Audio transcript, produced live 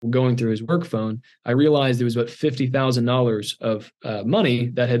going through his work phone, I realized there was about $50,000 of money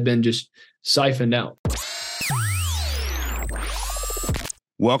that had been just siphoned out.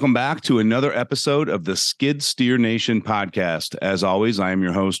 Welcome back to another episode of the Skid Steer Nation podcast. As always, I am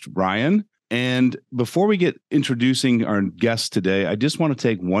your host, Ryan. And before we get introducing our guests today, I just want to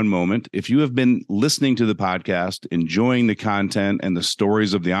take one moment. If you have been listening to the podcast, enjoying the content and the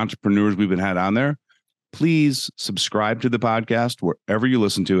stories of the entrepreneurs we've been had on there, please subscribe to the podcast wherever you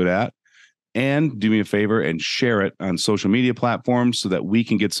listen to it at. And do me a favor and share it on social media platforms so that we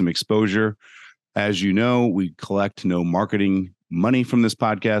can get some exposure. As you know, we collect no marketing money from this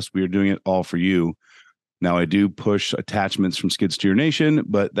podcast. We are doing it all for you. Now, I do push attachments from Skid Steer Nation,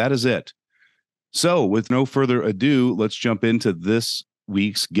 but that is it. So with no further ado, let's jump into this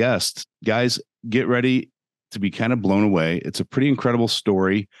week's guest. Guys, get ready to be kind of blown away. It's a pretty incredible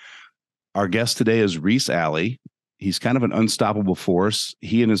story. Our guest today is Reese Alley. He's kind of an unstoppable force.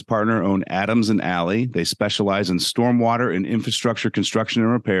 He and his partner own Adams and Alley. They specialize in stormwater and infrastructure construction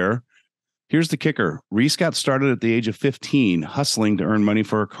and repair. Here's the kicker. Reese got started at the age of 15, hustling to earn money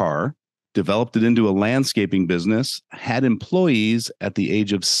for a car, developed it into a landscaping business, had employees at the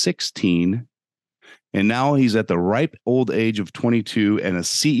age of 16, and now he's at the ripe old age of 22 and a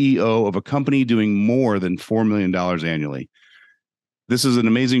CEO of a company doing more than $4 million annually. This is an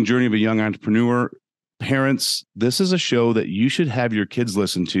amazing journey of a young entrepreneur. Parents, this is a show that you should have your kids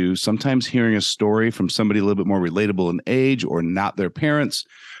listen to. Sometimes hearing a story from somebody a little bit more relatable in age or not their parents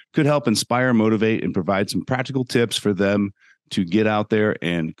could help inspire, motivate, and provide some practical tips for them to get out there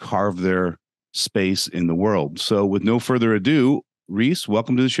and carve their space in the world. So with no further ado, Reese,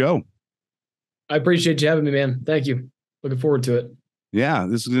 welcome to the show. I appreciate you having me, man. Thank you. Looking forward to it. Yeah,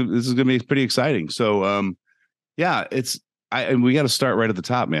 this is going to be pretty exciting. So, and we got to start right at the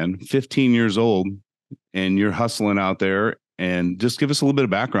top, man. 15 years old, and you're hustling out there. And just give us a little bit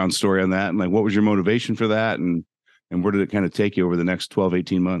of background story on that, and like what was your motivation for that, and where did it kind of take you over the next 12,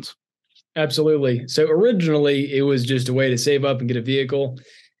 18 months? Absolutely. So originally, it was just a way to save up and get a vehicle.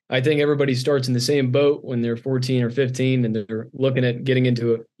 I think everybody starts in the same boat when they're 14 or 15 and they're looking at getting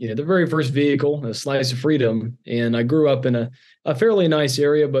into the very first vehicle, a slice of freedom. And I grew up in a fairly nice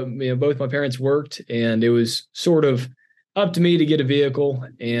area, but both my parents worked, and it was sort of up to me to get a vehicle,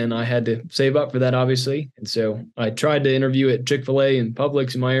 and I had to save up for that, obviously. And so I tried to interview at Chick-fil-A and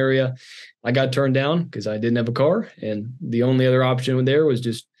Publix in my area. I got turned down because I didn't have a car, and the only other option there was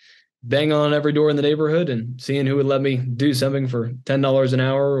just bang on every door in the neighborhood and seeing who would let me do something for $10 an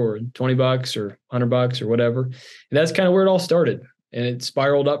hour or $20 or $100 or whatever. And that's kind of where it all started, and it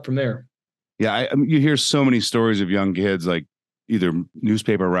spiraled up from there. Yeah, you hear so many stories of young kids like either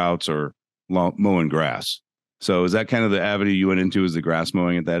newspaper routes or mowing grass. So is that kind of the avenue you went into, as the grass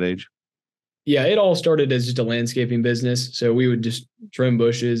mowing at that age? Yeah, it all started as just a landscaping business. So we would just trim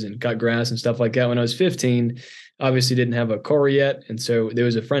bushes and cut grass and stuff like that. When I was 15, obviously didn't have a car yet. And so there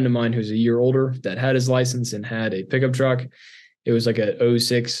was a friend of mine who's a year older that had his license and had a pickup truck. It was like a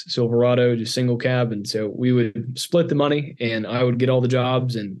 06 Silverado, just single cab. And so we would split the money, and I would get all the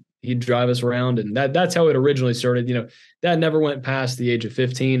jobs and he'd drive us around. And that's how it originally started. That never went past the age of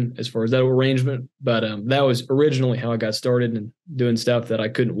 15 as far as that arrangement. But that was originally how I got started and doing stuff that I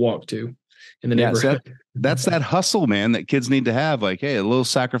couldn't walk to in the neighborhood. So that's that hustle, man, that kids need to have. Like, hey, a little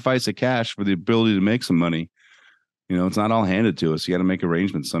sacrifice of cash for the ability to make some money. It's not all handed to us. You got to make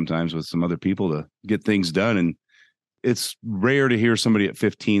arrangements sometimes with some other people to get things done. And it's rare to hear somebody at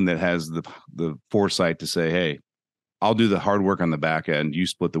 15 that has the foresight to say, hey, I'll do the hard work on the back end. You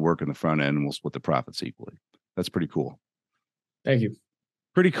split the work on the front end, and we'll split the profits equally. That's pretty cool. Thank you.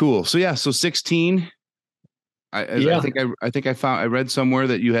 Pretty cool. So 16. I read somewhere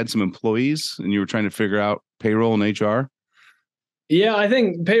that you had some employees and you were trying to figure out payroll and HR. Yeah, I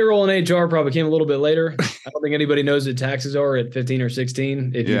think payroll and HR probably came a little bit later. I don't think anybody knows what taxes are at 15 or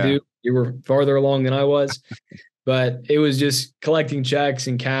 16. If you do, you were farther along than I was. But it was just collecting checks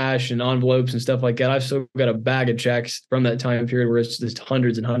and cash and envelopes and stuff like that. I've still got a bag of checks from that time period where it's just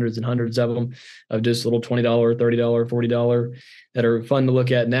hundreds and hundreds and hundreds of them, of just little $20, $30, $40 that are fun to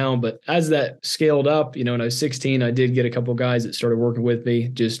look at now. But as that scaled up, when I was 16, I did get a couple of guys that started working with me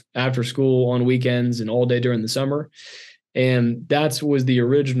just after school, on weekends, and all day during the summer. And that was the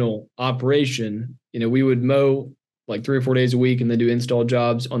original operation. We would mow like 3 or 4 days a week and then do install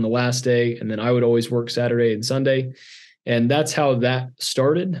jobs on the last day. And then I would always work Saturday and Sunday. And that's how that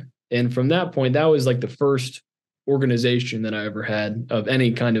started. And from that point, that was like the first organization that I ever had of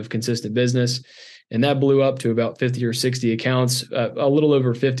any kind of consistent business. And that blew up to about 50 or 60 accounts. A little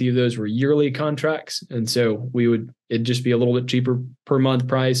over 50 of those were yearly contracts. And so it'd just be a little bit cheaper per month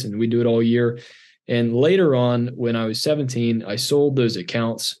price, and we do it all year. And later on, when I was 17, I sold those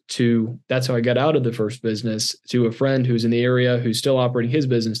accounts that's how I got out of the first business, to a friend who's in the area who's still operating his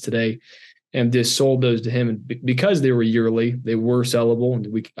business today, and just sold those to him. And because they were yearly, they were sellable,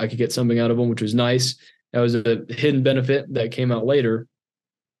 and I could get something out of them, which was nice. That was a hidden benefit that came out later.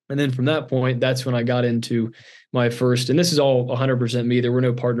 And then from that point, that's when I got into my first, and this is all 100% me. There were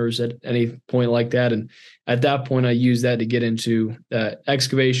no partners at any point like that. And at that point, I used that to get into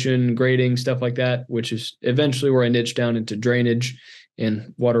excavation, grading, stuff like that, which is eventually where I niched down into drainage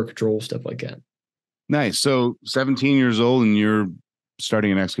and water control, stuff like that. Nice. So 17 years old and you're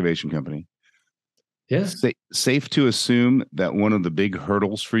starting an excavation company. Yeah. Safe to assume that one of the big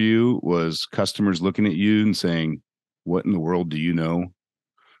hurdles for you was customers looking at you and saying, what in the world do you know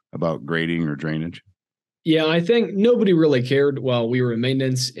about grading or drainage? Yeah, I think nobody really cared while we were in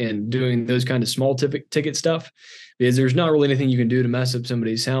maintenance and doing those kind of small ticket stuff, because there's not really anything you can do to mess up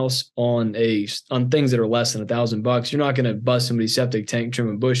somebody's house on things that are less than $1,000. You're not going to bust somebody's septic tank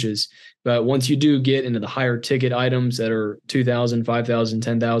trimming bushes. But once you do get into the higher ticket items that are $2,000, $5,000,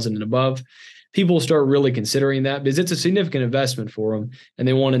 $10,000 and above, people start really considering that, because it's a significant investment for them, and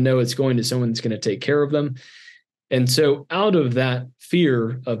they want to know it's going to someone that's going to take care of them. And so out of that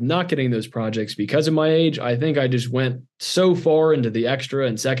fear of not getting those projects because of my age, I think I just went so far into the extra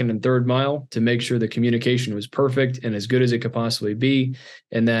and second and third mile to make sure the communication was perfect and as good as it could possibly be,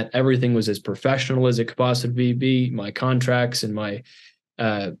 and that everything was as professional as it could possibly be. My contracts and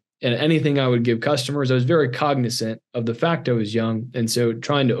and anything I would give customers, I was very cognizant of the fact I was young. And so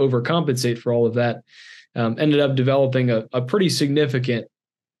trying to overcompensate for all of that ended up developing a pretty significant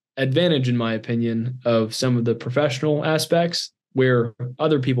advantage, in my opinion, of some of the professional aspects where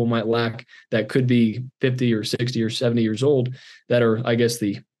other people might lack, that could be 50 or 60 or 70 years old, that are, I guess,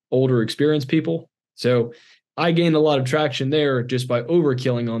 the older experienced people. So I gained a lot of traction there just by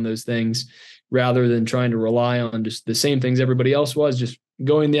overkilling on those things, rather than trying to rely on just the same things everybody else was, just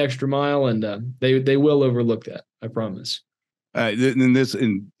going the extra mile. And they will overlook that, I promise.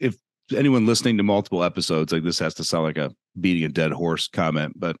 And if anyone listening to multiple episodes, like, this has to sound like a beating a dead horse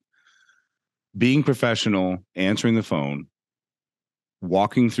comment, but being professional, answering the phone,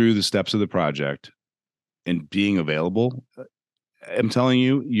 walking through the steps of the project, and being available, I'm telling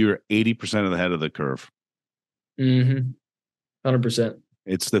you, you're 80% of the head of the curve. 100%.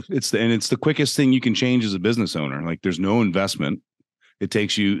 It's the quickest thing you can change as a business owner. Like, there's no investment. It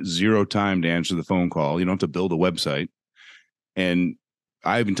takes you zero time to answer the phone call. You don't have to build a website. And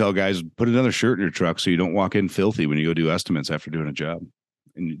I even tell guys, put another shirt in your truck so you don't walk in filthy when you go do estimates after doing a job,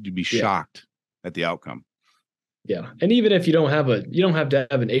 and you'd be shocked at the outcome. Yeah. And even if you don't have to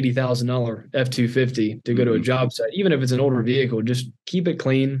have an $80,000 F-250 to go to a job site, even if it's an older vehicle, just keep it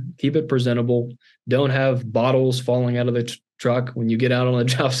clean, keep it presentable. Don't have bottles falling out of the truck when you get out on a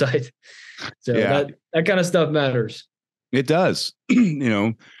job site. So that kind of stuff matters. It does.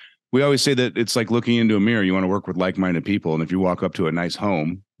 We always say that it's like looking into a mirror. You want to work with like-minded people. And if you walk up to a nice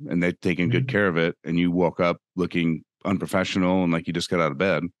home and they're taking good care of it, and you walk up looking unprofessional and like you just got out of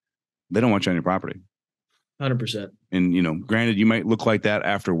bed, they don't want you on your property. 100%. And, granted, you might look like that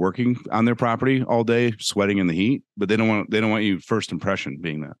after working on their property all day, sweating in the heat, but they don't want you first impression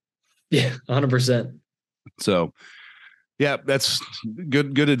being that. Yeah, 100%. So yeah, that's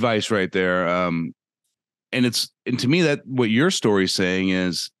good advice right there. And to me, that what your story's saying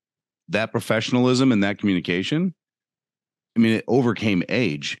is that professionalism and that communication, I mean, it overcame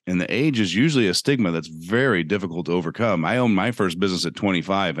age, and the age is usually a stigma that's very difficult to overcome. I owned my first business at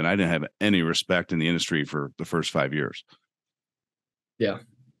 25, and I didn't have any respect in the industry for the first 5 years. Yeah.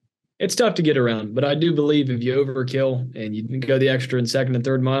 It's tough to get around, but I do believe if you overkill and you go the extra and second and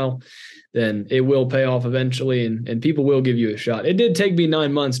third mile, then it will pay off eventually, and people will give you a shot. It did take me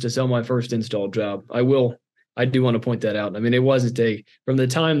 9 months to sell my first install job. I do want to point that out. I mean, it wasn't from the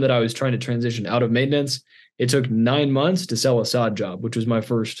time that I was trying to transition out of maintenance, it took 9 months to sell a sod job, which was my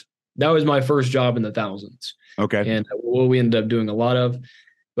first job in the thousands. Okay. And what we ended up doing a lot of,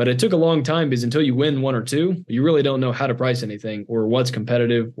 but it took a long time, because until you win one or two, you really don't know how to price anything, or what's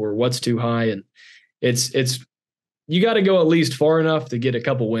competitive, or what's too high. And you got to go at least far enough to get a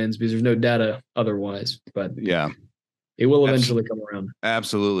couple wins, because there's no data otherwise. But yeah, it will eventually come around.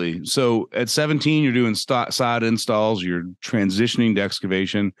 Absolutely. So at 17, you're doing sod installs, you're transitioning to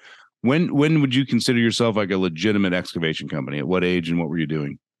excavation. When would you consider yourself like a legitimate excavation company? At what age, and what were you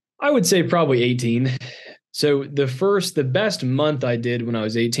doing? I would say probably 18. So the best month I did when I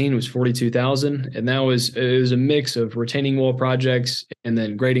was 18 was 42,000. And it was a mix of retaining wall projects and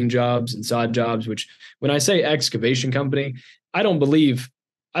then grading jobs and sod jobs, which, when I say excavation company, I don't believe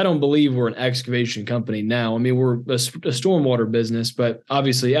we're an excavation company now. I mean, we're a stormwater business, but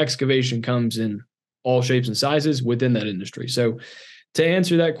obviously excavation comes in all shapes and sizes within that industry. So to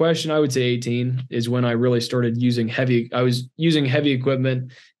answer that question, I would say 18 is when I really started using I was using heavy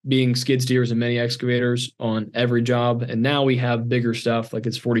equipment, being skid steers and mini excavators on every job. And now we have bigger stuff like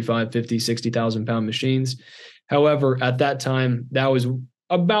it's 45, 50, 60,000 pound machines. However, at that time, that was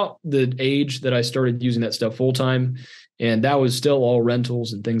about the age that I started using that stuff full time. And that was still all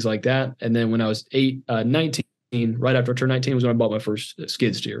rentals and things like that. And then when I was 19, right after I turned 19 was when I bought my first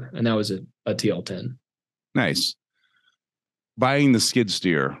skid steer. And that was a TL10. Nice. Buying the skid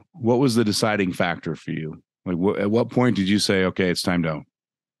steer, what was the deciding factor for you? Like, at what point did you say, okay, it's time to?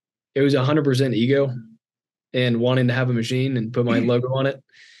 It was 100% ego and wanting to have a machine and put my logo on it,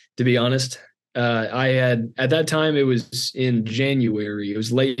 to be honest. I had, at that time, it was in January. It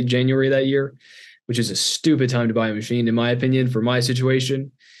was late January that year, which is a stupid time to buy a machine, in my opinion, for my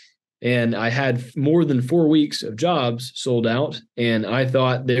situation. And I had more than 4 weeks of jobs sold out. And I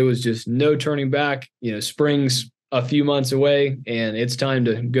thought there was just no turning back. Spring's a few months away and it's time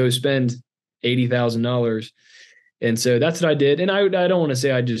to go spend $80,000. And so that's what I did. And I don't want to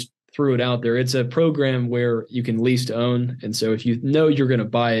say I just threw it out there. It's a program where you can lease to own. And so if you know you're going to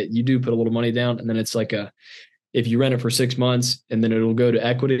buy it, you do put a little money down. And then it's like if you rent it for 6 months and then it'll go to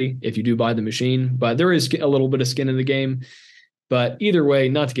equity if you do buy the machine. But there is a little bit of skin in the game. But either way,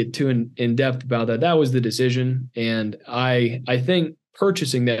 not to get too in depth about that, that was the decision. And I think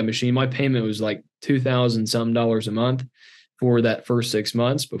purchasing that machine, my payment was like $2,000 some a month for that first 6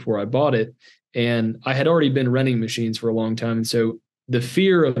 months before I bought it. And I had already been renting machines for a long time. And so the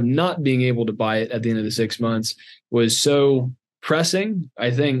fear of not being able to buy it at the end of the 6 months was so pressing.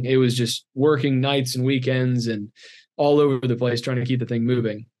 I think it was just working nights and weekends and all over the place trying to keep the thing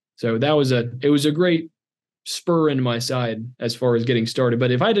moving. So it was a great spur in my side as far as getting started. But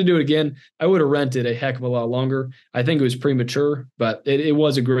if I had to do it again, I would have rented a heck of a lot longer. I think it was premature, but it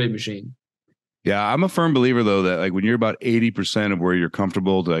was a great machine. Yeah, I'm a firm believer though that like when you're about 80% of where you're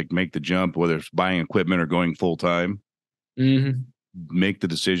comfortable to like make the jump, whether it's buying equipment or going full time, make the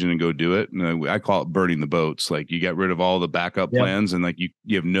decision and go do it. And I call it burning the boats. Like you get rid of all the backup plans and like you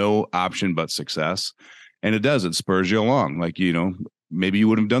have no option but success. And it spurs you along. Like, maybe you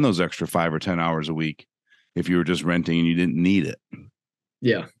wouldn't have done those extra 5 or 10 hours a week if you were just renting and you didn't need it.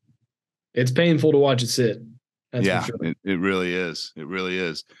 Yeah. It's painful to watch it sit. That's for sure. It really is. It really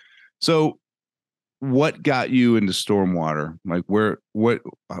is. So what got you into stormwater? Like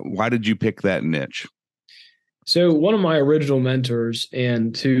why did you pick that niche? So one of my original mentors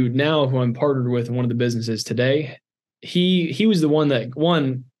and to now who I'm partnered with in one of the businesses today, he was the one that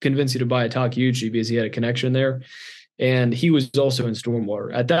convinced you to buy a Takeuchi because he had a connection there. And he was also in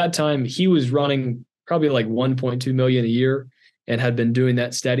stormwater. At that time, he was running probably like 1.2 million a year and had been doing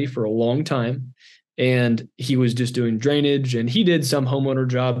that steady for a long time. And he was just doing drainage and he did some homeowner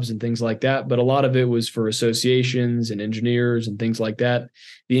jobs and things like that. But a lot of it was for associations and engineers and things like that.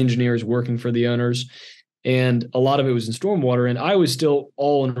 The engineers working for the owners. And a lot of it was in stormwater. And I was still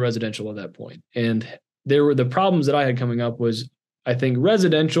all in residential at that point. And there were the problems that I had coming up was, I think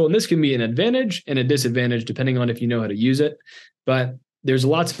residential, and this can be an advantage and a disadvantage depending on if you know how to use it. But there's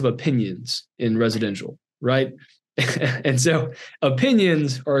lots of opinions in residential, right? And so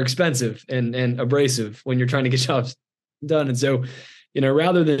opinions are expensive and abrasive when you're trying to get jobs done. And so,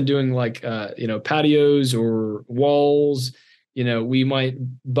 rather than doing like, patios or walls, we might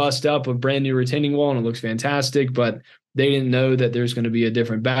bust up a brand new retaining wall and it looks fantastic, but they didn't know that there's going to be a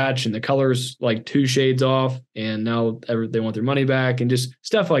different batch and the color's like 2 shades off and now they want their money back and just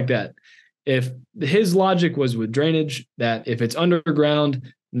stuff like that. If his logic was with drainage, that if it's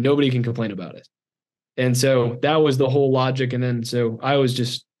underground, nobody can complain about it. And so that was the whole logic. And then, so I was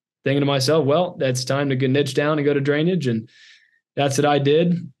just thinking to myself, well, that's time to get niche down and go to drainage. And that's what I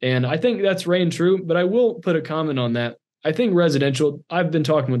did. And I think that's reigned true, but I will put a comment on that. I think residential, I've been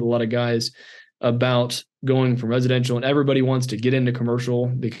talking with a lot of guys about going from residential and everybody wants to get into commercial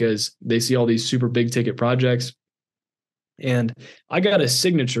because they see all these super big ticket projects. And I got a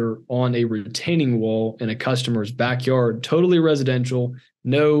signature on a retaining wall in a customer's backyard, totally residential,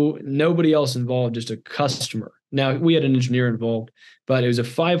 nobody else involved, just a customer. Now we had an engineer involved, but it was a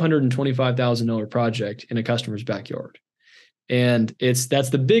 $525,000 project in a customer's backyard. And that's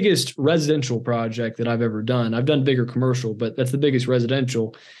the biggest residential project that I've ever done. I've done bigger commercial, but that's the biggest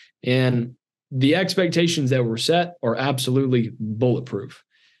residential. And the expectations that were set are absolutely bulletproof.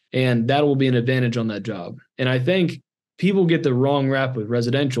 And that will be an advantage on that job. And I think people get the wrong rap with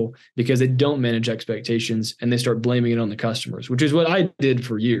residential because they don't manage expectations and they start blaming it on the customers, which is what I did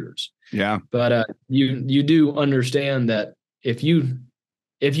for years. Yeah. But you do understand that if you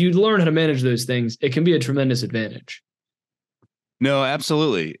learn how to manage those things, it can be a tremendous advantage. No,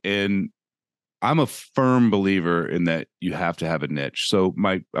 absolutely. And I'm a firm believer in that you have to have a niche. So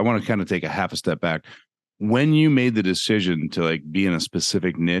I want to kind of take a half a step back. When you made the decision to like be in a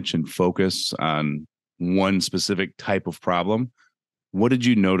specific niche and focus on one specific type of problem, what did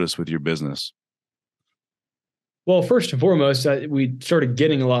you notice with your business? Well, first and foremost, we started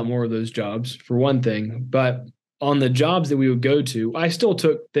getting a lot more of those jobs for one thing, but on the jobs that we would go to, I still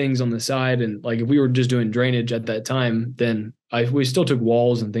took things on the side. And like if we were just doing drainage at that time, then we still took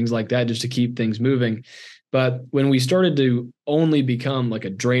walls and things like that just to keep things moving. But when we started to only become like a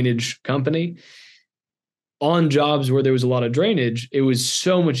drainage company, on jobs where there was a lot of drainage, it was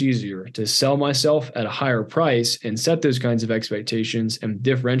so much easier to sell myself at a higher price and set those kinds of expectations and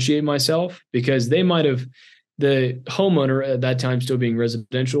differentiate myself, because the homeowner at that time, still being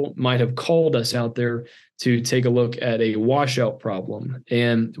residential, might have called us out there to take a look at a washout problem.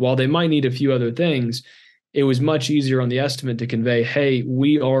 And while they might need a few other things, it was much easier on the estimate to convey, hey,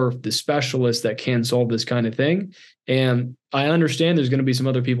 we are the specialists that can solve this kind of thing. And I understand there's going to be some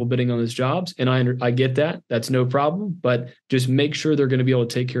other people bidding on these jobs, and I get that. That's no problem. But just make sure they're going to be able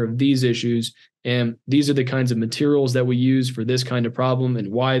to take care of these issues. And these are the kinds of materials that we use for this kind of problem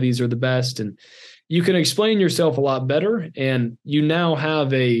and why these are the best. And you can explain yourself a lot better. And you now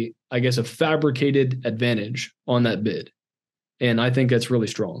have a fabricated advantage on that bid. And I think that's really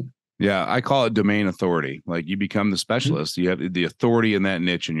strong. Yeah, I call it domain authority. Like you become the specialist, you have the authority in that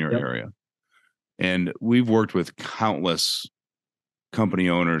niche in your area. And we've worked with countless company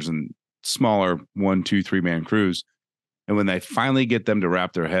owners and smaller 1, 2, 3-man crews. And when they finally get them to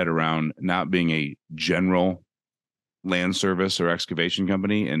wrap their head around not being a general land service or excavation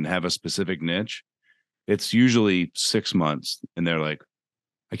company and have a specific niche, it's usually 6 months. And they're like,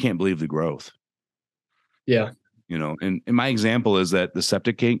 I can't believe the growth. Yeah. And my example is that the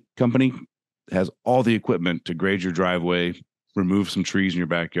septic company has all the equipment to grade your driveway, remove some trees in your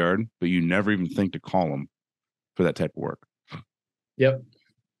backyard, but you never even think to call them for that type of work. Yep.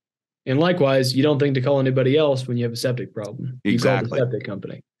 And likewise, you don't think to call anybody else when you have a septic problem. Exactly. You call the septic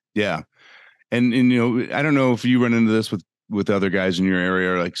company. Yeah. And I don't know if you run into this with other guys in your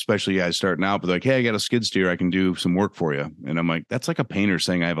area, like especially guys starting out, but like, hey, I got a skid steer, I can do some work for you. And I'm like, that's like a painter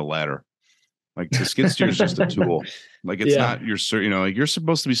saying I have a ladder. Like the skid steer is just a tool. Like it's not your, like you're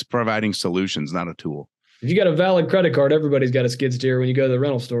supposed to be providing solutions, not a tool. If you got a valid credit card, everybody's got a skid steer when you go to the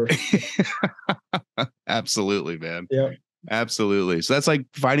rental store. Absolutely, man. Yeah, absolutely. So that's like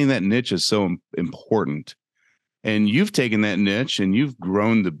finding that niche is so important. And you've taken that niche and you've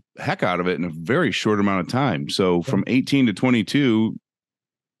grown the heck out of it in a very short amount of time. So from 18 to 22,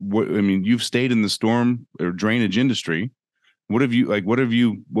 you've stayed in the storm or drainage industry. What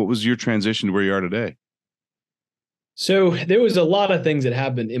was your transition to where you are today? So there was a lot of things that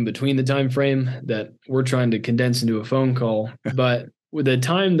happened in between the time frame that we're trying to condense into a phone call. But with the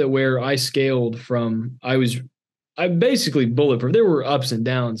time where I scaled from, I basically bulletproof. There were ups and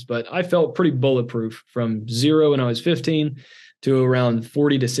downs, but I felt pretty bulletproof from zero when I was 15 to around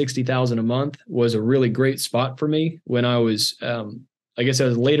 40 to 60,000 a month was a really great spot for me when I was, I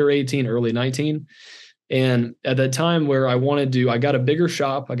was later 18, early 19. And at that time where I got a bigger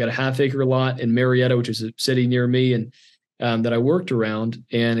shop. I got a 1/2-acre lot in Marietta, which is a city near me, and that I worked around.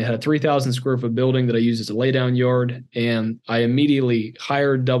 And it had a 3,000 square foot building that I used as a laydown yard. And I immediately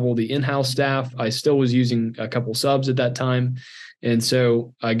hired double the in-house staff. I still was using a couple subs at that time. And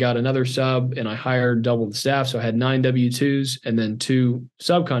so I got another sub and I hired double the staff. So I had 9 W-2s and then 2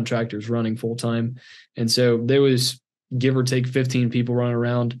 subcontractors running full time. And so there was give or take 15 people running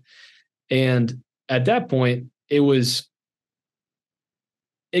around. And at that point, it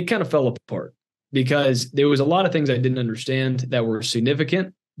kind of fell apart because there was a lot of things I didn't understand that were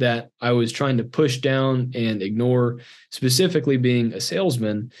significant that I was trying to push down and ignore, specifically being a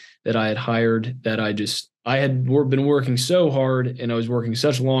salesman that I had hired that I had been working so hard and I was working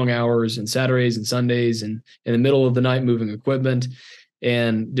such long hours and Saturdays and Sundays and in the middle of the night moving equipment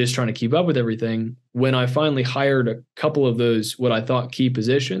and just trying to keep up with everything. When I finally hired a couple of those, what I thought key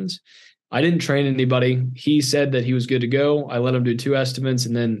positions, I didn't train anybody. He said that he was good to go. I let him do 2 estimates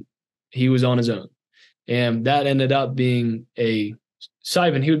and then he was on his own. And that ended up being a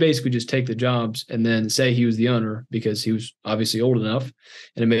siphon. He would basically just take the jobs and then say he was the owner because he was obviously old enough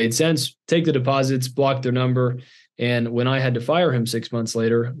and it made sense. Take the deposits, block their number. And when I had to fire him 6 months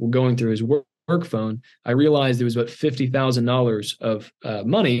later, going through his work phone, I realized there was about $50,000 of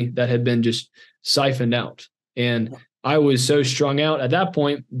money that had been just siphoned out. And I was so strung out at that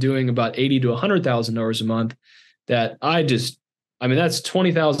point, doing about $80,000 to $100,000 a month that that's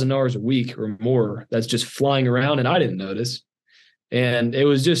 $20,000 a week or more. That's just flying around, and I didn't notice. And it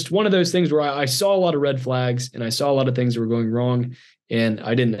was just one of those things where I saw a lot of red flags and I saw a lot of things that were going wrong. and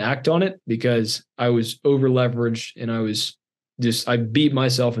I didn't act on it because I was over leveraged and I beat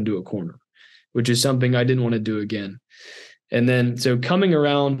myself into a corner, which is something I didn't want to do again. And then, so coming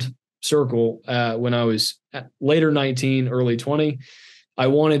around circle, when I was later 19, early 20, I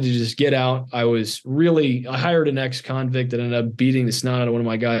wanted to just get out. I hired an ex-convict that ended up beating the snot out of one of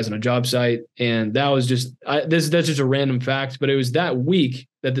my guys on a job site. And that was that's just a random fact, but it was that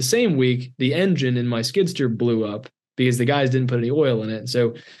the same week, the engine in my skid steer blew up because the guys didn't put any oil in it. And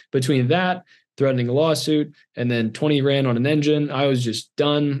so between that, threatening a lawsuit, and then 20 grand on an engine, I was just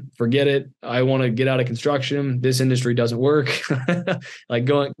done. Forget it. I want to get out of construction. This industry doesn't work. Like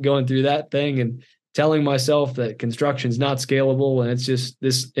going through that thing and telling myself that construction is not scalable and it's just,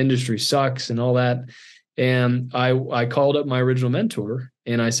 this industry sucks and all that. And I called up my original mentor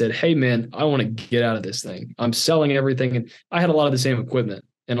and I said, hey man, I want to get out of this thing. I'm selling everything. And I had a lot of the same equipment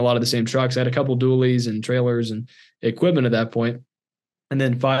and a lot of the same trucks. I had a couple dualies and trailers and equipment at that point, and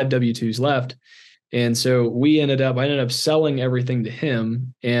then 5 W-2s left. And so I ended up selling everything to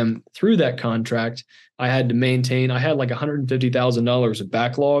him. And through that contract, I had like $150,000 of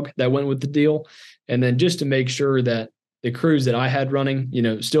backlog that went with the deal. And then just to make sure that the crews that I had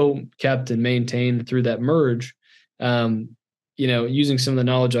running, still kept and maintained through that merge, using some of the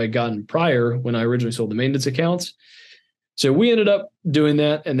knowledge I'd gotten prior when I originally sold the maintenance accounts. So we ended up doing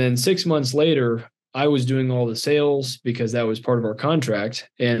that. And then 6 months later, I was doing all the sales because that was part of our contract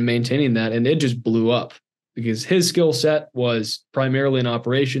and maintaining that. And it just blew up because his skill set was primarily in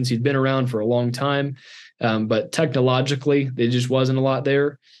operations. He'd been around for a long time, but technologically, there just wasn't a lot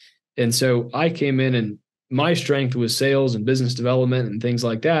there. And so I came in and my strength was sales and business development and things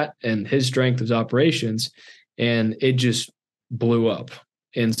like that. And his strength was operations, and it just blew up.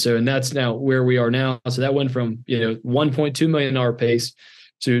 And that's now where we are now. So that went from, $1.2 million pace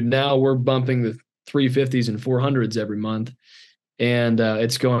to now we're bumping the 350s and 400s every month. And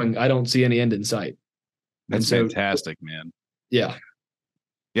it's going, I don't see any end in sight. That's fantastic, man. Yeah.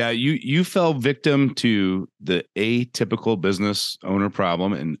 Yeah. You fell victim to the atypical business owner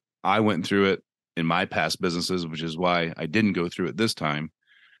problem. And I went through it in my past businesses, which is why I didn't go through it this time.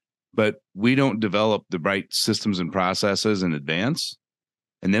 But we don't develop the right systems and processes in advance.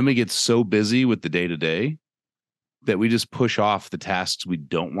 And then we get so busy with the day-to-day that we just push off the tasks we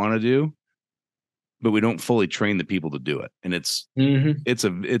don't want to do, but we don't fully train the people to do it. And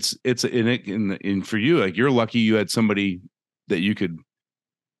and for you, like, you're lucky you had somebody that you could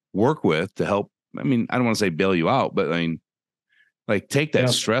work with to help. I mean, I don't want to say bail you out, but I mean, like, take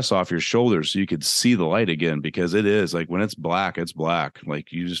that stress off your shoulders so you could see the light again, because it is like, when it's black, it's black.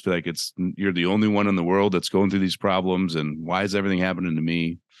 Like, you just feel like you're the only one in the world that's going through these problems. And why is everything happening to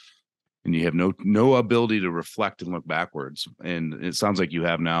me? And you have no ability to reflect and look backwards. And it sounds like you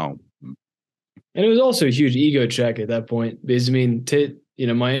have now. And it was also a huge ego check at that point, because I mean,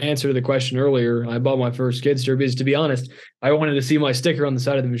 my answer to the question earlier, I bought my first skid steer because, to be honest, I wanted to see my sticker on the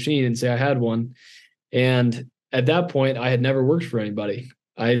side of the machine and say I had one. And at that point, I had never worked for anybody.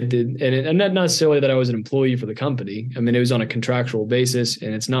 I did, and not necessarily that I was an employee for the company. I mean, it was on a contractual basis,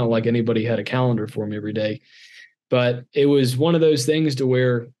 and it's not like anybody had a calendar for me every day. But it was one of those things to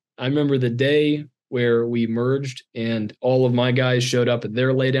where I remember the day where we merged and all of my guys showed up at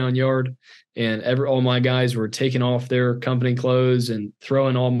their laydown yard, and all my guys were taking off their company clothes and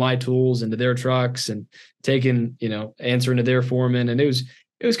throwing all my tools into their trucks and answering to their foreman. And it was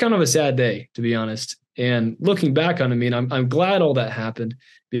kind of a sad day, to be honest. And looking back on it, I mean, I'm glad all that happened,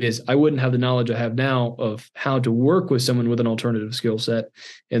 because I wouldn't have the knowledge I have now of how to work with someone with an alternative skill set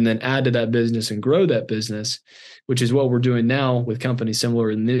and then add to that business and grow that business, which is what we're doing now with companies similar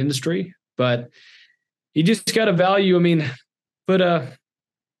in the industry. But you just got to value, I mean, put an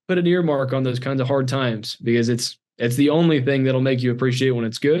earmark on those kinds of hard times, because it's the only thing that'll make you appreciate when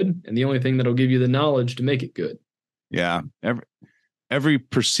it's good, and the only thing that'll give you the knowledge to make it good. Yeah. Every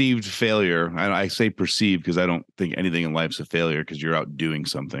perceived failure, and I say perceived because I don't think anything in life's a failure, because you're out doing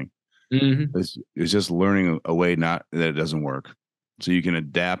something. Mm-hmm. It's just learning a way that it doesn't work, so you can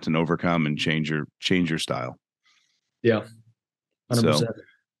adapt and overcome and change your style. Yeah. 100%.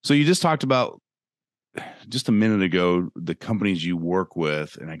 So you just talked about, just a minute ago, the companies you work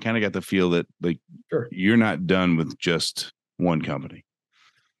with, and I kind of got the feel that, like, sure, you're not done with just one company.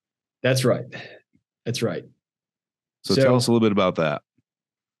 That's right. So tell us a little bit about that.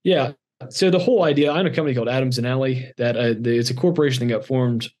 Yeah. So the whole idea, I own a company called Adams and Alley that it's a corporation that got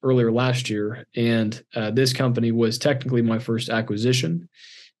formed earlier last year. And this company was technically my first acquisition.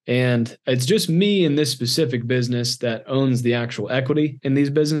 And it's just me in this specific business that owns the actual equity in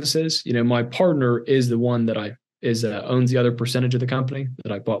these businesses. My partner is the one that owns the other percentage of the company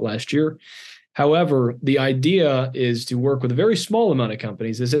that I bought last year. However, the idea is to work with a very small amount of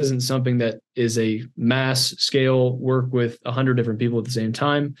companies. This isn't something that is a mass scale work with 100 different people at the same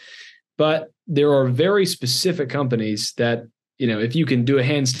time. But there are very specific companies that, if you can do a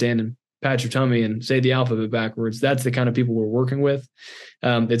handstand and pat your tummy and say the alphabet backwards, that's the kind of people we're working with.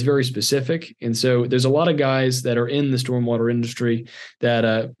 It's very specific. And so there's a lot of guys that are in the stormwater industry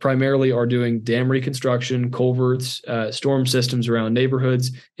that primarily are doing dam reconstruction, culverts, storm systems around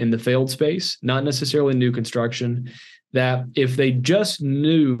neighborhoods in the failed space, not necessarily new construction. That if they just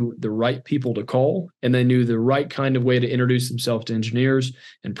knew the right people to call and they knew the right kind of way to introduce themselves to engineers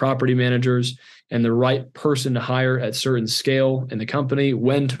and property managers and the right person to hire at certain scale in the company,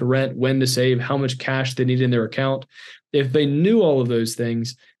 when to rent, when to save, how much cash they need in their account, if they knew all of those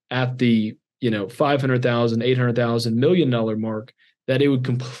things at the 500,000, 800,000, $1 million mark, that it would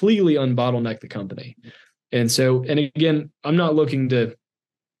completely unbottleneck the company. And again, I'm not looking to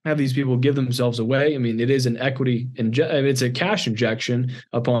have these people give themselves away. I mean, it is an it's a cash injection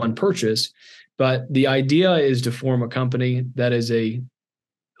upon purchase, but the idea is to form a company that is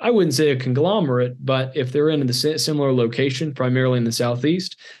I wouldn't say a conglomerate, but if they're in the similar location, primarily in the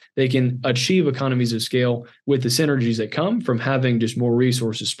Southeast, they can achieve economies of scale with the synergies that come from having just more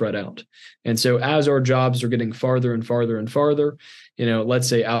resources spread out. And so as our jobs are getting farther and farther and farther, let's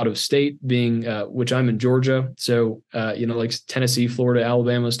say out of state, being which I'm in Georgia, so like Tennessee, Florida,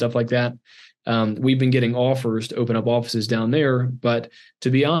 Alabama, stuff like that. We've been getting offers to open up offices down there, but to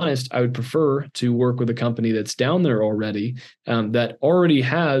be honest, I would prefer to work with a company that's down there already, that already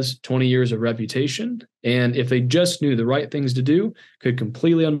has 20 years of reputation, and if they just knew the right things to do, could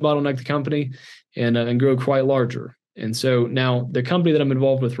completely unbottleneck the company and grow quite larger. And so now the company that I'm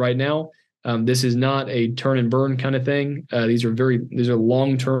involved with right now, this is not a turn and burn kind of thing. These are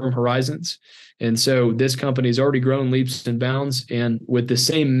long-term horizons. And so this company has already grown leaps and bounds. And with the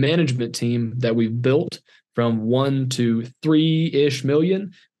same management team that we've built from 1 to 3-ish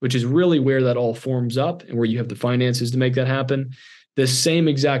million, which is really where that all forms up and where you have the finances to make that happen, the same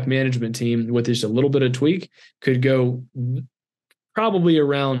exact management team with just a little bit of tweak could go probably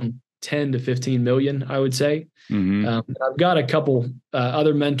around 10 to 15 million, I would say. Mm-hmm. I've got a couple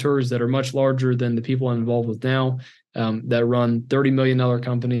other mentors that are much larger than the people I'm involved with now, that run $30 million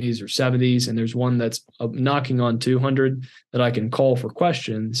companies or 70s. And there's one that's knocking on 200 that I can call for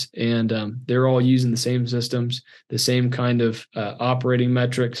questions. And they're all using the same systems, the same kind of operating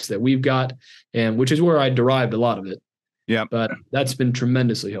metrics that we've got, and which is where I derived a lot of it. Yeah. But that's been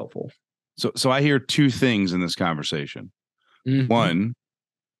tremendously helpful. So I hear two things in this conversation. Mm-hmm. One,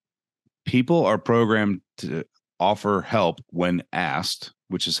 people are programmed to offer help when asked,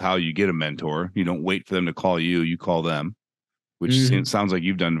 which is how you get a mentor. You don't wait for them to call you, you call them, which sounds like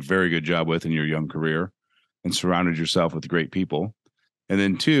you've done a very good job with in your young career and surrounded yourself with great people. And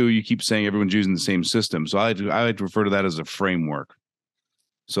then two, you keep saying everyone's using the same system. So I like to refer to that as a framework.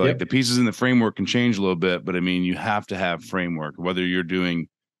 So like the pieces in the framework can change a little bit, but I mean, you have to have framework, whether you're doing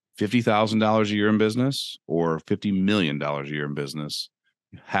 $50,000 a year in business or $50 million a year in business.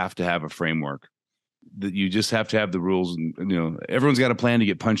 You have to have a framework. That you just have to have the rules, and everyone's got a plan to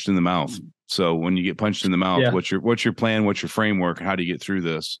get punched in the mouth. So when you get punched in the mouth, what's your plan? What's your framework? How do you get through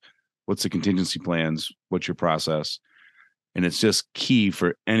this? What's the contingency plans? What's your process? And it's just key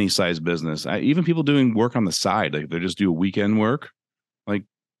for any size business. Even people doing work on the side, like they just do a weekend work, like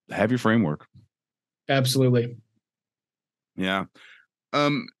have your framework. Absolutely. Yeah.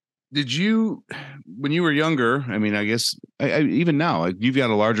 Did you, when you were younger, I mean, I guess even now, like you've got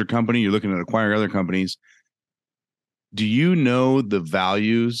a larger company, you're looking at acquiring other companies. Do you know the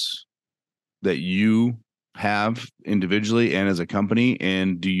values that you have individually and as a company?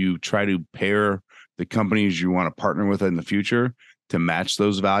 And do you try to pair the companies you want to partner with in the future to match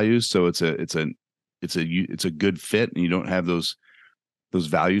those values? So it's a good fit and you don't have those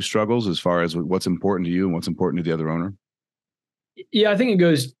value struggles as far as what's important to you and what's important to the other owner? Yeah, I think it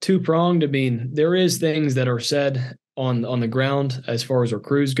goes two-pronged. I mean, there is things that are said on the ground as far as our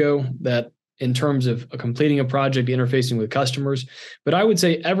crews go that in terms of completing a project, interfacing with customers. But I would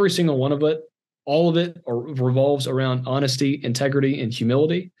say every single one of it, all of it revolves around honesty, integrity, and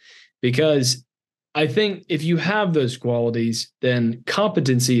humility. Because I think if you have those qualities, then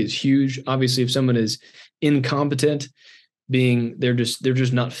competency is huge. Obviously, if someone is incompetent, they're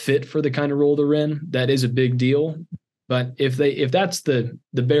just not fit for the kind of role they're in, that is a big deal. But if that's the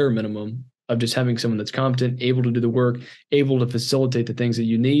bare minimum of just having someone that's competent, able to do the work, able to facilitate the things that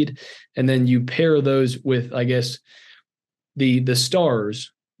you need, and then you pair those with, I guess, the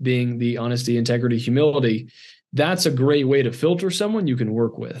stars being the honesty, integrity, humility, that's a great way to filter someone you can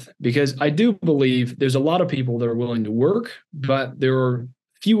work with. Because I do believe there's a lot of people that are willing to work, but there are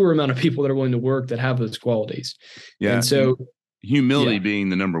fewer amount of people that are willing to work that have those qualities. Yeah. And so humility being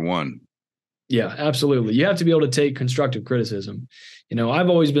the number one. Yeah, absolutely. You have to be able to take constructive criticism. I've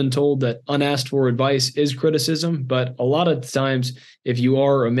always been told that unasked for advice is criticism, but a lot of times, if you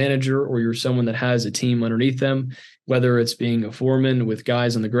are a manager or you're someone that has a team underneath them, whether it's being a foreman with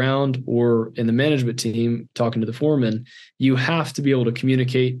guys on the ground or in the management team talking to the foreman, you have to be able to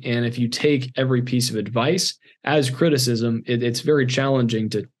communicate. And if you take every piece of advice as criticism, it's very challenging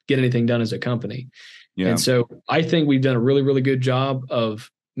to get anything done as a company. Yeah. And so I think we've done a really, really good job of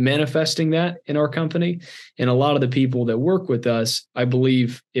manifesting that in our company. And a lot of the people that work with us, I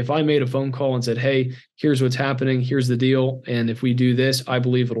believe if I made a phone call and said, hey, here's what's happening, here's the deal, and if we do this, I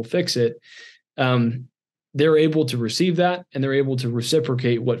believe it'll fix it. They're able to receive that and they're able to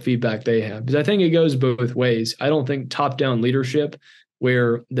reciprocate what feedback they have. Because I think it goes both ways. I don't think top-down leadership,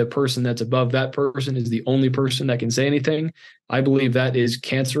 where the person that's above that person is the only person that can say anything, I believe that is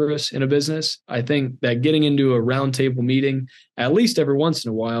cancerous in a business. I think that getting into a roundtable meeting, at least every once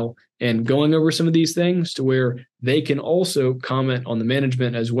in a while, and going over some of these things to where they can also comment on the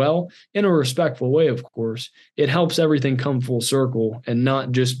management as well, in a respectful way, of course, it helps everything come full circle and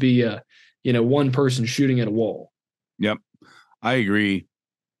not just be one person shooting at a wall. Yep. I agree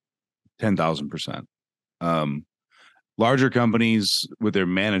 10,000%. Larger companies with their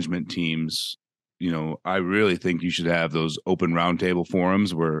management teams, I really think you should have those open roundtable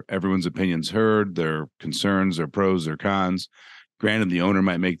forums where everyone's opinions heard, their concerns, their pros, their cons. Granted, the owner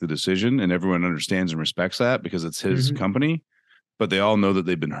might make the decision and everyone understands and respects that because it's his company, but they all know that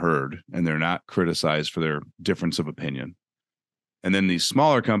they've been heard and they're not criticized for their difference of opinion. And then these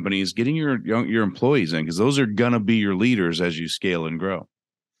smaller companies, getting your employees in, because those are going to be your leaders as you scale and grow.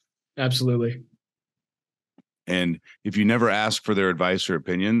 Absolutely. And if you never ask for their advice or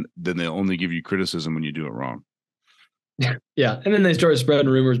opinion, then they'll only give you criticism when you do it wrong. Yeah. And then they start spreading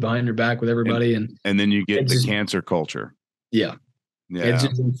rumors behind your back with everybody. And then you get the cancer culture. Yeah. It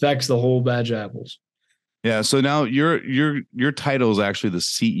just infects the whole batch of apples. Yeah. So now your title is actually the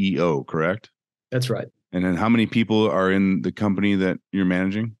CEO, correct? That's right. And then how many people are in the company that you're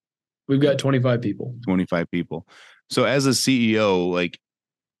managing? We've got 25 people. 25 people. So as a CEO,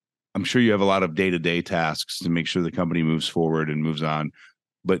 I'm sure you have a lot of day-to-day tasks to make sure the company moves forward and moves on.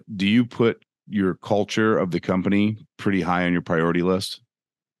 But do you put your culture of the company pretty high on your priority list?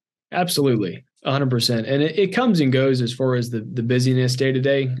 Absolutely. 100%. And it comes and goes as far as the busyness day to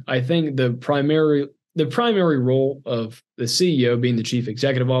day. I think the primary role of the CEO being the chief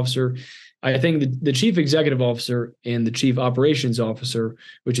executive officer, I think the chief executive officer and the chief operations officer,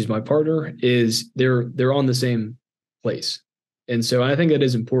 which is my partner, they're on the same place. And so I think that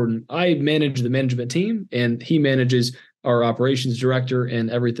is important. I manage the management team and he manages our operations director and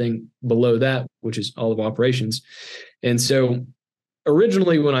everything below that, which is all of operations. And so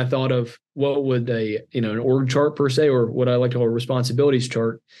originally when I thought of what would an org chart per se, or what I like to call a responsibilities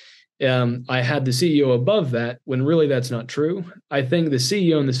chart, I had the CEO above that, when really that's not true. I think the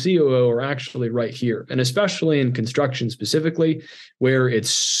CEO and the COO are actually right here. And especially in construction specifically, where it's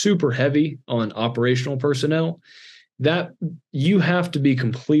super heavy on operational personnel, that you have to be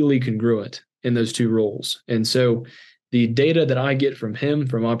completely congruent in those two roles. And so the data that I get from him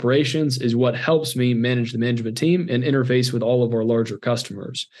from operations is what helps me manage the management team and interface with all of our larger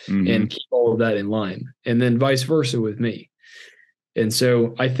customers and keep all of that in line. And then vice versa with me. And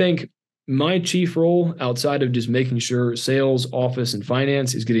so I think my chief role, outside of just making sure sales, office, and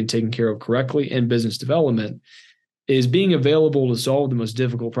finance is getting taken care of correctly, and business development, is being available to solve the most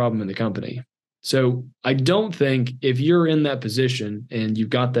difficult problem in the company. So I don't think if you're in that position and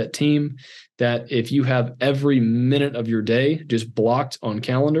you've got that team, that if you have every minute of your day just blocked on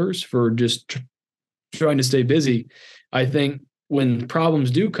calendars for just trying to stay busy, I think when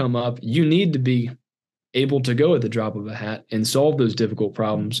problems do come up, you need to be able to go at the drop of a hat and solve those difficult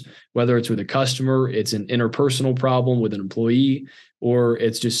problems, whether it's with a customer, it's an interpersonal problem with an employee, or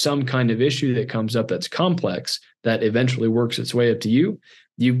it's just some kind of issue that comes up that's complex that eventually works its way up to you.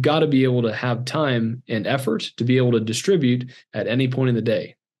 You've got to be able to have time and effort to be able to distribute at any point in the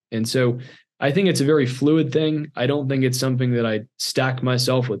day. And so I think it's a very fluid thing. I don't think it's something that I stack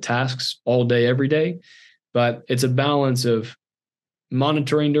myself with tasks all day, every day, but it's a balance of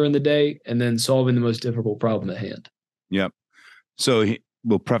monitoring during the day and then solving the most difficult problem at hand. Yep. So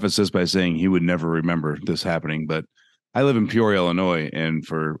we'll preface this by saying he would never remember this happening, but I live in Peoria, Illinois, and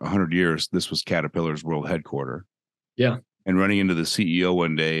for 100 years, this was Caterpillar's world headquarters. Yeah. And running into the CEO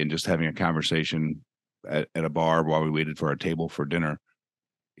one day and just having a conversation at a bar while we waited for our table for dinner,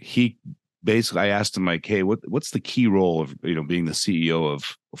 I asked him, like, hey, what's the key role of, being the CEO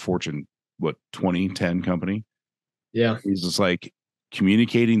of a Fortune, 2010 company? Yeah. He's just like,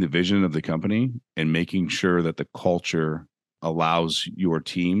 communicating the vision of the company and making sure that the culture allows your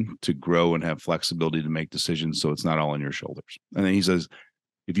team to grow and have flexibility to make decisions so it's not all on your shoulders. And then he says,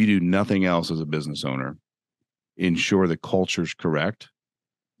 if you do nothing else as a business owner, ensure the culture's correct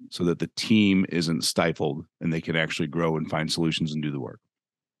so that the team isn't stifled and they can actually grow and find solutions and do the work.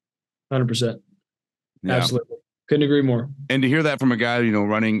 100%. Yeah. Absolutely. Couldn't agree more. And to hear that from a guy,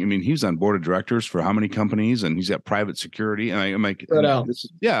 running, I mean, he's on board of directors for how many companies, and he's got private security. And I'm like,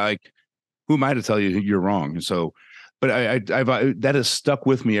 like, who am I to tell you you're wrong? And so, but I've that has stuck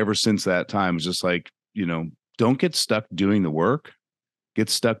with me ever since that time. It's just like, don't get stuck doing the work, get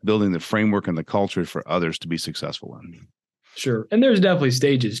stuck building the framework and the culture for others to be successful in. Sure. And there's definitely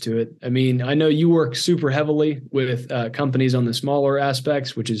stages to it. I mean, I know you work super heavily with companies on the smaller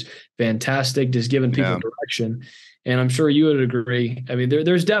aspects, which is fantastic, just giving people direction. And I'm sure you would agree. I mean,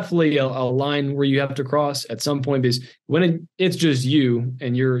 there's definitely a line where you have to cross at some point, because when it's just you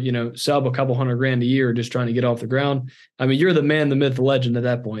and you're, sub a couple $100,000 a year just trying to get off the ground. I mean, you're the man, the myth, the legend at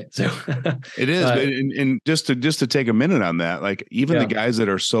that point. So it is. And just to take a minute on that, like even the guys that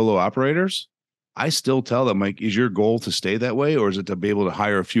are solo operators, I still tell them, like, is your goal to stay that way, or is it to be able to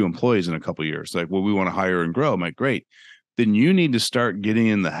hire a few employees in a couple of years? Like, well, we want to hire and grow. I'm like, great. Then you need to start getting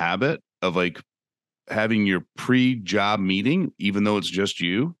in the habit of like having your pre-job meeting, even though it's just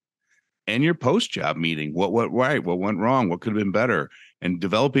you, and your post-job meeting. What right? What went wrong? What could have been better? And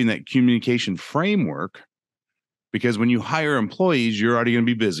developing that communication framework, because when you hire employees, you're already going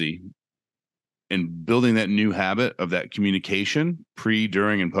to be busy. And building that new habit of that communication pre,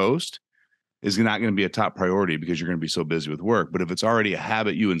 during, and post is not going to be a top priority because you're going to be so busy with work. But if it's already a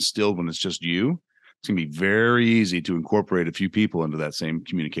habit you instilled when it's just you, it's going to be very easy to incorporate a few people into that same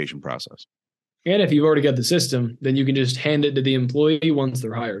communication process. And if you've already got the system, then you can just hand it to the employee once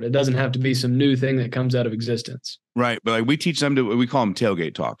they're hired. It doesn't have to be some new thing that comes out of existence. Right. But like we teach them we call them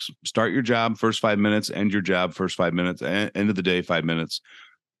tailgate talks. Start your job, first 5 minutes, end your job, first 5 minutes, end of the day, 5 minutes.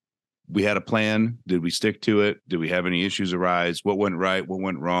 We had a plan. Did we stick to it? Did we have any issues arise? What went right? What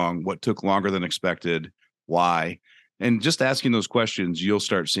went wrong? What took longer than expected? Why? And just asking those questions, you'll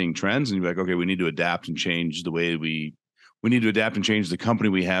start seeing trends, and you're like, okay, we need to adapt and change the way we need to adapt and change the company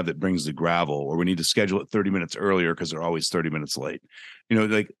we have that brings the gravel, or we need to schedule it 30 minutes earlier because they're always 30 minutes late.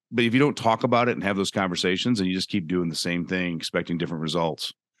 But if you don't talk about it and have those conversations and you just keep doing the same thing, expecting different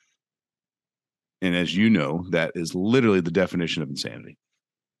results. And as you know, that is literally the definition of insanity.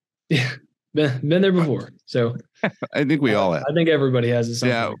 Yeah, been there before. So I think we all have. I think everybody has it.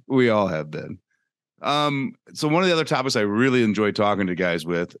 Yeah, we all have been. So one of the other topics I really enjoy talking to guys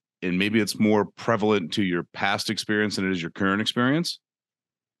with, and maybe it's more prevalent to your past experience than it is your current experience,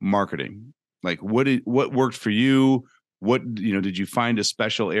 marketing. Like what worked for you? What, did you find a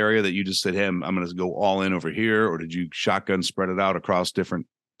special area that you just said, hey, I'm going to go all in over here, or did you shotgun spread it out across different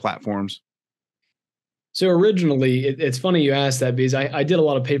platforms? So originally, it's funny you asked that, because I did a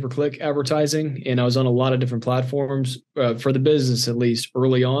lot of pay-per-click advertising, and I was on a lot of different platforms for the business, at least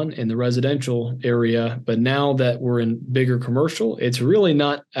early on in the residential area. But now that we're in bigger commercial, it's really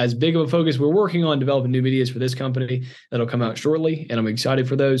not as big of a focus. We're working on developing new medias for this company that'll come out shortly, and I'm excited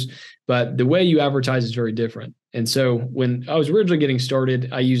for those. But the way you advertise is very different. And so when I was originally getting started,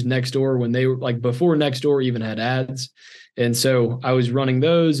 I used Nextdoor when they were like before Nextdoor even had ads. And so I was running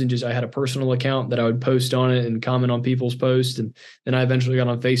those, and I had a personal account that I would post on it and comment on people's posts. And then I eventually got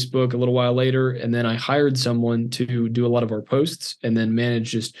on Facebook a little while later. And then I hired someone to do a lot of our posts and then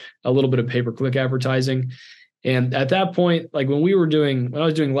manage just a little bit of pay-per-click advertising. And at that point, like when I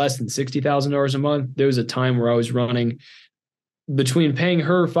was doing less than $60,000 a month, there was a time where I was running between paying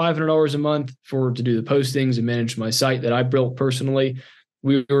her $500 a month to do the postings and manage my site that I built personally.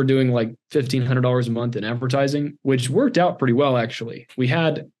 We were doing like $1,500 a month in advertising, which worked out pretty well, actually.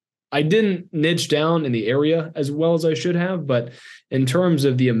 I didn't niche down in the area as well as I should have, but in terms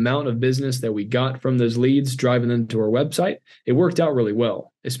of the amount of business that we got from those leads driving them to our website, it worked out really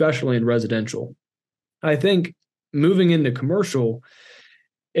well, especially in residential. I think moving into commercial,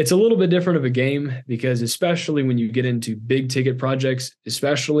 it's a little bit different of a game, because especially when you get into big ticket projects,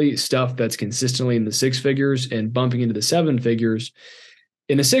 especially stuff that's consistently in the 6 figures and bumping into the 7 figures,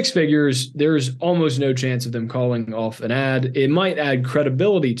 in the 6 figures, there's almost no chance of them calling off an ad. It might add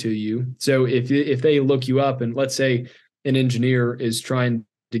credibility to you. So if they look you up, and let's say an engineer is trying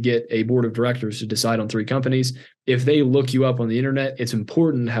to get a board of directors to decide on 3 companies, if they look you up on the internet, it's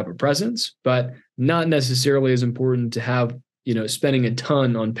important to have a presence, but not necessarily as important to have, spending a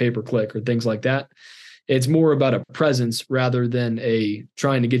ton on pay-per-click or things like that. It's more about a presence rather than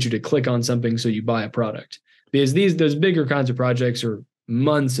trying to get you to click on something so you buy a product. Because those bigger kinds of projects are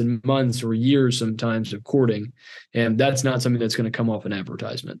months and months or years sometimes of courting. And that's not something that's going to come off an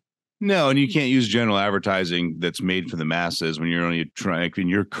advertisement. No, and you can't use general advertising that's made for the masses when you're only trying, in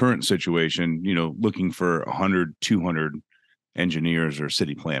your current situation, looking for 100, 200 engineers or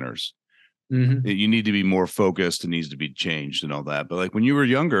city planners. Mm-hmm. You need to be more focused. It needs to be changed and all that. But like when you were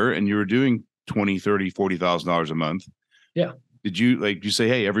younger and you were doing $20,000, $30,000, $40,000 a month. Yeah. Did you say,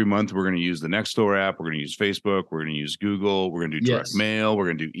 hey, every month we're going to use the Nextdoor app, we're going to use Facebook, we're going to use Google, we're going to do direct mail, we're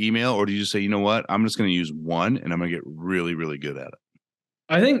going to do email? Or do you just say, you know what, I'm just going to use one and I'm going to get really, really good at it?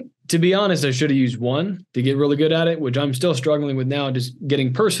 I think, to be honest, I should have used one to get really good at it, which I'm still struggling with now, just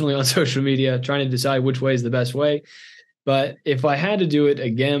getting personally on social media, trying to decide which way is the best way. But if I had to do it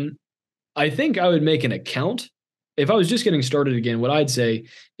again, I think I would make an account. If I was just getting started again, what I'd say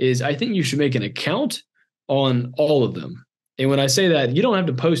is I think you should make an account on all of them. And when I say that, you don't have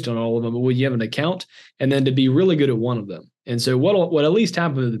to post on all of them, but you have an account and then to be really good at one of them. And so what at least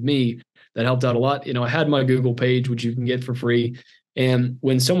happened with me that helped out a lot, I had my Google page, which you can get for free. And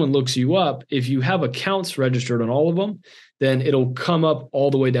when someone looks you up, if you have accounts registered on all of them, then it'll come up all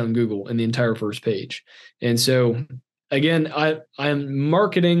the way down Google in the entire first page. And so again, I'm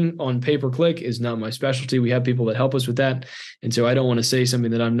marketing on pay-per-click is not my specialty. We have people that help us with that. And so I don't want to say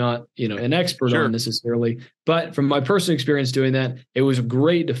something that I'm not, an expert on necessarily. But from my personal experience doing that, it was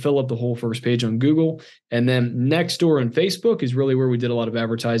great to fill up the whole first page on Google. And then Nextdoor and Facebook is really where we did a lot of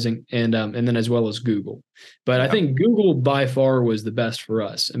advertising, and then as well as Google. But I think Google by far was the best for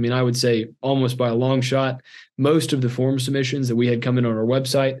us. I mean, I would say almost by a long shot, most of the form submissions that we had come in on our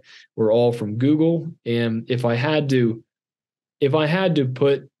website were all from Google. And if I had to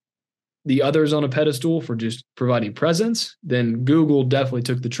put the others on a pedestal for just providing presence, then Google definitely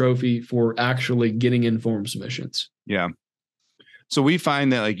took the trophy for actually getting in form submissions. Yeah. So we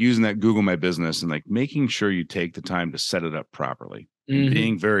find that like using that Google My Business and like making sure you take the time to set it up properly, and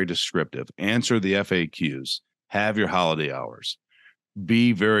being very descriptive, answer the FAQs, have your holiday hours,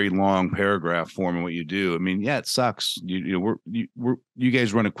 be very long paragraph form in what you do. I mean, yeah, it sucks. You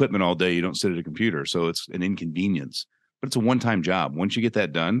guys run equipment all day. You don't sit at a computer. So it's an inconvenience, but it's a one-time job. Once you get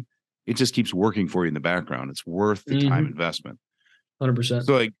that done, it just keeps working for you in the background. It's worth the time investment. 100%.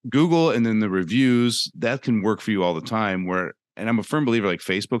 So like Google and then the reviews, that can work for you all the time. And I'm a firm believer, like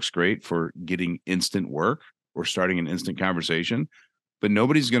Facebook's great for getting instant work or starting an instant conversation, but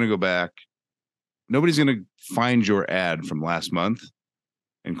nobody's going to go back. Nobody's going to find your ad from last month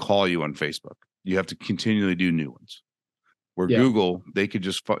and call you on Facebook. You have to continually do new ones. Where Google, they could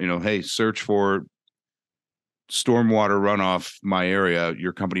just, hey, search for stormwater runoff my area.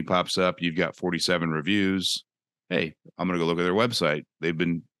 Your company pops up. You've got 47 reviews. Hey, I'm going to go look at their website. They've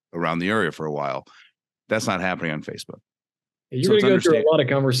been around the area for a while. That's not happening on Facebook. You're going to go through a lot of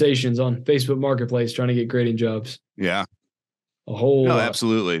conversations on Facebook Marketplace trying to get grading jobs. Yeah. A whole lot.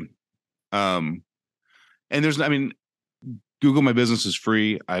 Absolutely. And Google My Business is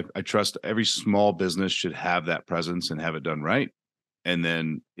free. I trust every small business should have that presence and have it done right. And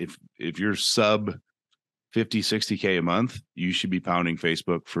then if you're sub 50, 60K a month, you should be pounding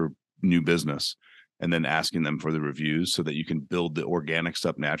Facebook for new business and then asking them for the reviews so that you can build the organic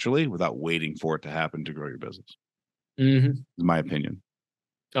stuff naturally without waiting for it to happen to grow your business. In my opinion.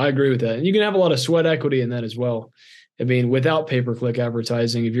 I agree with that. And you can have a lot of sweat equity in that as well. I mean, without pay-per-click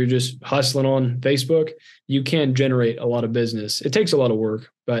advertising, if you're just hustling on Facebook, you can generate a lot of business. It takes a lot of work,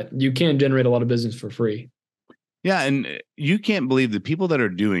 but you can generate a lot of business for free. Yeah. And you can't believe the people that are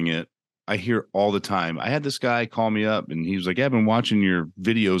doing it. I hear all the time. I had this guy call me up and he was like, I've been watching your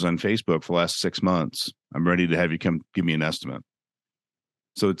videos on Facebook for the last 6 months. I'm ready to have you come give me an estimate.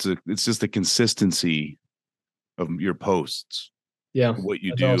 So it's just the consistency of your posts. Yeah. What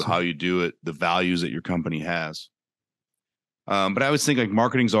you do, awesome. How you do it, the values that your company has. But I always think like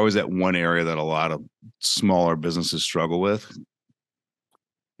marketing is always that one area that a lot of smaller businesses struggle with.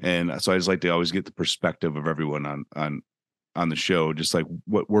 And so I just like to always get the perspective of everyone on the show, just like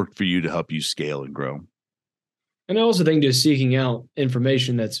what worked for you to help you scale and grow. And I also think just seeking out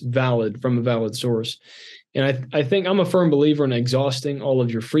information that's valid from a valid source. And I think I'm a firm believer in exhausting all of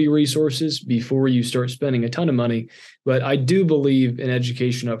your free resources before you start spending a ton of money. But I do believe in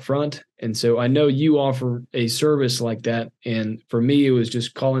education up front. And so I know you offer a service like that. And for me, it was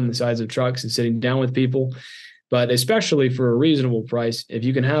just calling the sides of trucks and sitting down with people. But especially for a reasonable price, if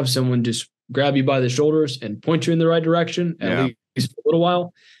you can have someone just grab you by the shoulders and point you in the right direction, at least for a little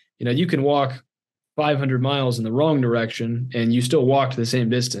while, you can walk 500 miles in the wrong direction and you still walked the same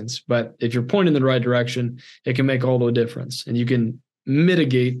distance. But if you're pointing in the right direction, it can make all the difference and you can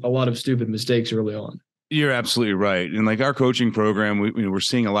mitigate a lot of stupid mistakes early on. You're absolutely right. And like our coaching program, we're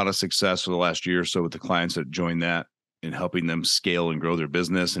seeing a lot of success for the last year or so with the clients that joined that. and helping them scale and grow their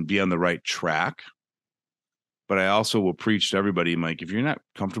business and be on the right track. But I also will preach to everybody, I'm like, if you're not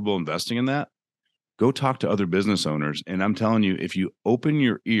comfortable investing in that, go talk to other business owners. And I'm telling you, if you open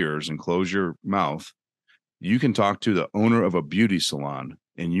your ears and close your mouth, you can talk to the owner of a beauty salon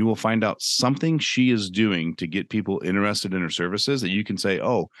and you will find out something she is doing to get people interested in her services that you can say,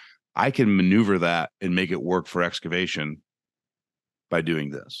 oh, I can maneuver that and make it work for Excavation by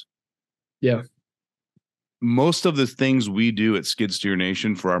doing this. Yeah. Most of the things we do at Skid Steer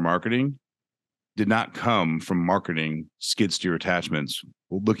Nation for our marketing did not come from marketing skid steer attachments,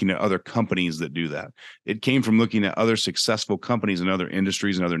 looking at other companies that do that. It came from looking at other successful companies in other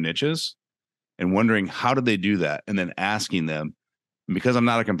industries and other niches and wondering how did they do that, and then asking them. And because I'm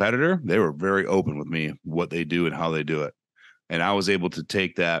not a competitor, they were very open with me what they do and how they do it. And I was able to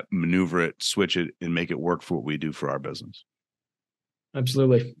take that, maneuver it, switch it, and make it work for what we do for our business.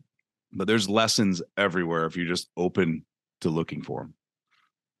 Absolutely. But there's lessons everywhere if you're just open to looking for them.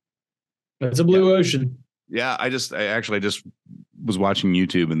 It's a blue ocean. Yeah, I just was watching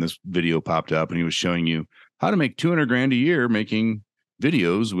YouTube and this video popped up and he was showing you how to make $200,000 a year making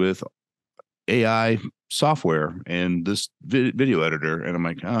videos with AI software and this video editor. And I'm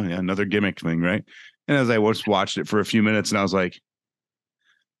like, oh yeah, another gimmick thing, right? And as I watched it for a few minutes and I was like,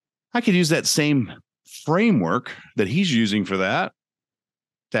 I could use that same framework that he's using for that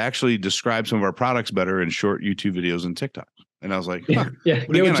to actually describe some of our products better in short YouTube videos and TikTok. And I was like, huh. Yeah, get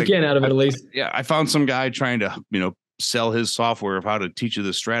what you can out of it at least. Yeah, I found some guy trying to, sell his software of how to teach you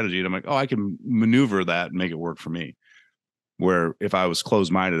this strategy. And I'm like, oh, I can maneuver that and make it work for me. Where if I was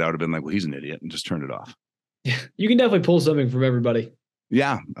closed-minded, I would have been like, well, he's an idiot and just turned it off. Yeah, you can definitely pull something from everybody.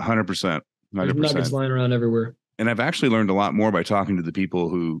 Yeah, 100%. There's nuggets lying around everywhere. And I've actually learned a lot more by talking to the people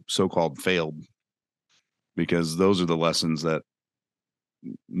who so-called failed, because those are the lessons that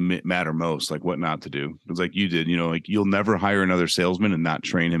matter most, like what not to do. It's like you did, like you'll never hire another salesman and not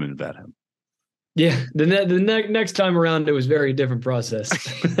train him and vet him. Yeah, the next time around, it was a very different process.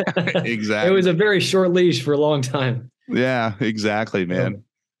 Exactly. It was a very short leash for a long time. Yeah, exactly, man.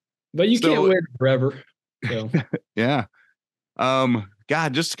 But you can't wear it forever. So. Yeah.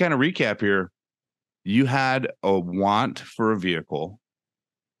 God, just to kind of recap here, you had a want for a vehicle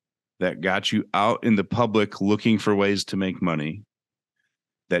that got you out in the public looking for ways to make money,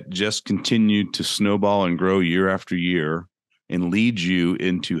 that just continued to snowball and grow year after year and lead you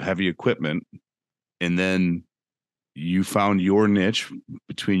into heavy equipment. And then you found your niche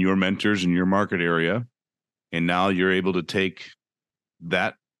between your mentors and your market area. And now you're able to take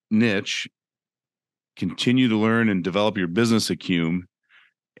that niche, continue to learn and develop your business acumen,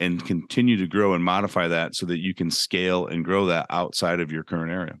 and continue to grow and modify that so that you can scale and grow that outside of your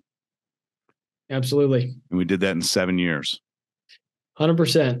current area. Absolutely. And we did that in 7 years.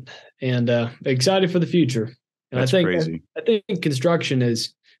 100%. And excited for the future. And That's crazy. I think construction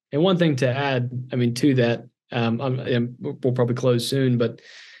is, and one thing to add, to that, we'll probably close soon, but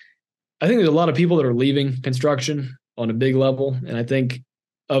I think there's a lot of people that are leaving construction on a big level. And I think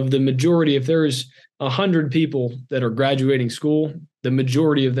of the majority, if there's 100 people that are graduating school, the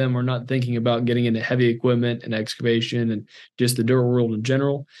majority of them are not thinking about getting into heavy equipment and excavation and just the dirt world in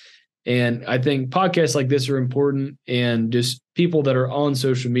general. And I think podcasts like this are important, and just people that are on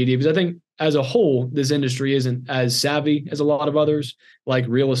social media, because I think as a whole, this industry isn't as savvy as a lot of others, like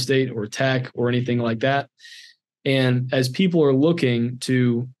real estate or tech or anything like that. And as people are looking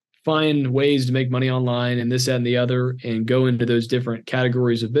to find ways to make money online and this, that, and the other, and go into those different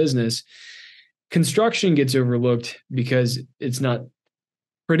categories of business, construction gets overlooked because it's not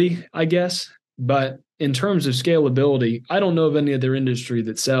pretty, I guess. But in terms of scalability, I don't know of any other industry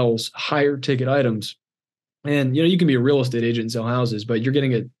that sells higher ticket items. And, you can be a real estate agent and sell houses, but you're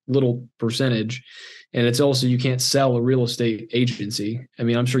getting a little percentage. And it's also, you can't sell a real estate agency.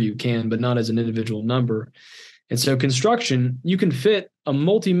 I'm sure you can, but not as an individual number. And so construction, you can fit a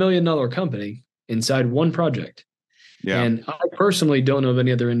multi-million-dollar company inside one project. Yeah. And I personally don't know of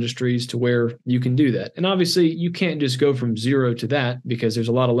any other industries to where you can do that. And obviously you can't just go from zero to that, because there's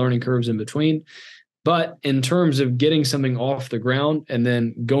a lot of learning curves in between. But in terms of getting something off the ground and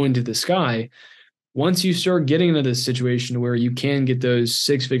then going to the sky, once you start getting into this situation where you can get those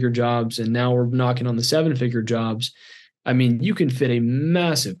 6-figure jobs, and now we're knocking on the 7-figure jobs, you can fit a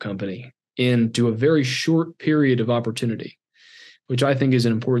massive company into a very short period of opportunity, which I think is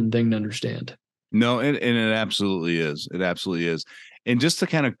an important thing to understand. No, and it absolutely is. It absolutely is. And just to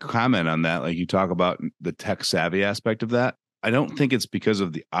kind of comment on that, like you talk about the tech savvy aspect of that, I don't think it's because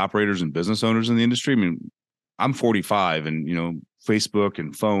of the operators and business owners in the industry. I'm 45 and, Facebook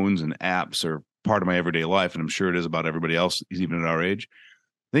and phones and apps are part of my everyday life. And I'm sure it is about everybody else, even at our age.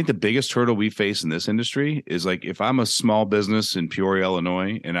 I think the biggest hurdle we face in this industry is like, if I'm a small business in Peoria,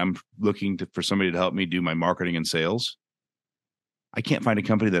 Illinois, and I'm looking for somebody to help me do my marketing and sales, I can't find a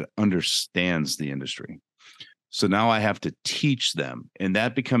company that understands the industry. So now I have to teach them. And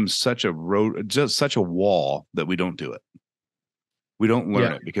that becomes such a wall that we don't do it. We don't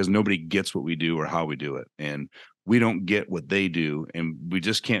learn it because nobody gets what we do or how we do it. And we don't get what they do. And we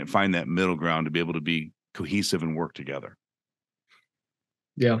just can't find that middle ground to be able to be cohesive and work together.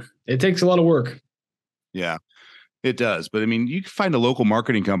 Yeah, it takes a lot of work. Yeah, it does. But I mean, you can find a local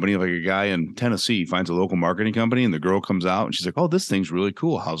marketing company, like a guy in Tennessee finds a local marketing company, and the girl comes out and she's like, "Oh, this thing's really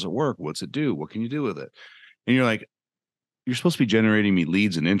cool. How's it work? What's it do? What can you do with it?" And you're like, "You're supposed to be generating me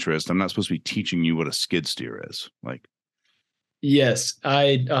leads and interest. I'm not supposed to be teaching you what a skid steer is." Like, yes,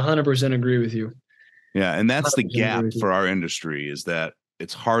 I 100% agree with you. Yeah, and that's the gap for our industry, is that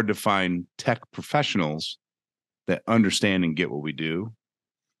it's hard to find tech professionals that understand and get what we do.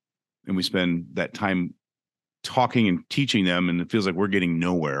 And we spend that time talking and teaching them, and it feels like we're getting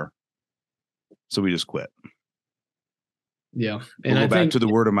nowhere. So we just quit. Yeah. And we'll go back to the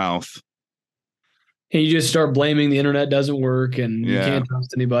word of mouth. And you just start blaming the internet doesn't work and you can't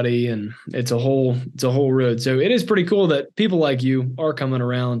trust anybody, and it's a whole road. So it is pretty cool that people like you are coming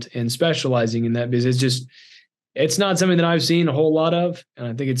around and specializing in that business. It's not something that I've seen a whole lot of, and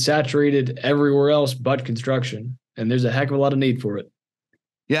I think it's saturated everywhere else but construction. And there's a heck of a lot of need for it.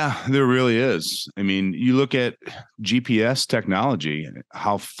 Yeah, there really is. I mean, you look at GPS technology,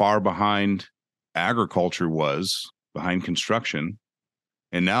 how far behind agriculture was behind construction.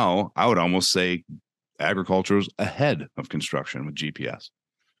 And now I would almost say agriculture is ahead of construction with GPS.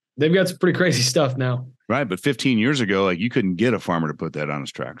 They've got some pretty crazy stuff now. Right. But 15 years ago, like, you couldn't get a farmer to put that on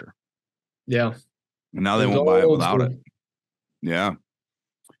his tractor. Yeah. And now they won't buy it without it. Yeah.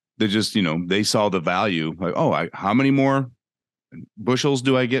 They just, they saw the value. Like, oh, how many more bushels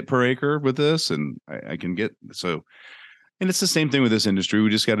do I get per acre with this? And I can get so, and it's the same thing with this industry. We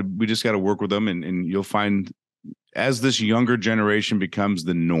just got to work with them, and you'll find, as this younger generation becomes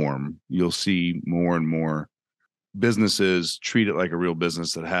the norm, you'll see more and more businesses treat it like a real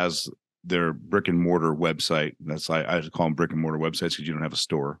business that has their brick and mortar website. I call them brick and mortar websites, because you don't have a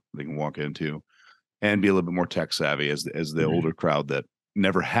store they can walk into, and be a little bit more tech savvy as the older crowd that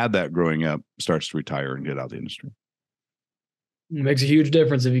never had that growing up starts to retire and get out of the industry. It makes a huge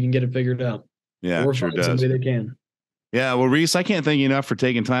difference if you can get it figured out. Yeah, or sure find does. somebody that can. Yeah, well, Reese, I can't thank you enough for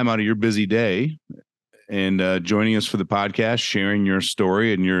taking time out of your busy day and joining us for the podcast, sharing your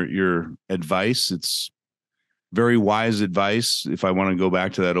story and your advice. It's very wise advice, if I want to go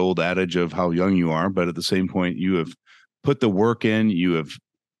back to that old adage of how young you are. But at the same point, you have put the work in, you have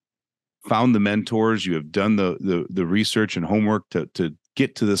found the mentors, you have done the research and homework to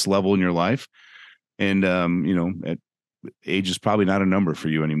get to this level in your life. And, age is probably not a number for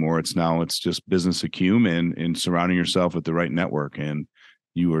you anymore. It's just business acumen and surrounding yourself with the right network. And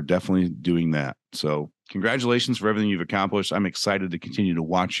you are definitely doing that. So congratulations for everything you've accomplished. I'm excited to continue to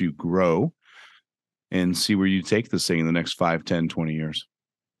watch you grow and see where you take this thing in the next 5, 10, 20 years.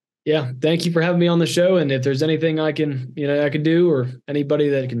 Yeah. Thank you for having me on the show. And if there's anything I can do, or anybody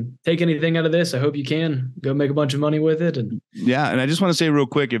that can take anything out of this, I hope you can go make a bunch of money with it. And I just want to say real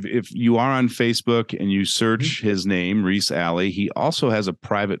quick, if you are on Facebook and you search his name, Reese Alley, he also has a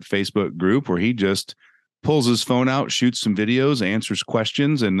private Facebook group where he just pulls his phone out, shoots some videos, answers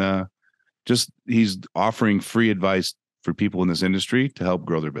questions, and he's offering free advice for people in this industry to help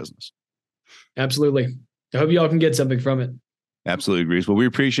grow their business. Absolutely. I hope you all can get something from it. Absolutely agrees. Well, we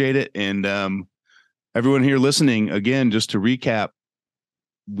appreciate it. And everyone here listening, again, just to recap,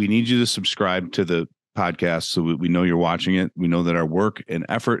 we need you to subscribe to the podcast so we know you're watching it. We know that our work and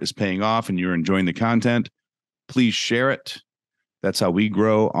effort is paying off and you're enjoying the content. Please share it. That's how we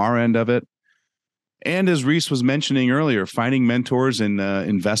grow our end of it. And as Reese was mentioning earlier, finding mentors and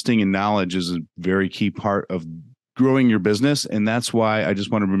investing in knowledge is a very key part of growing your business. And that's why I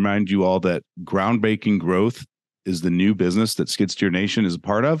just want to remind you all that Groundbreaking Growth is the new business that Skid Steer Nation is a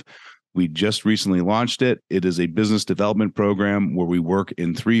part of. We just recently launched it. It is a business development program where we work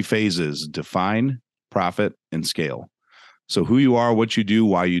in 3 phases: define, profit, and scale. So who you are, what you do,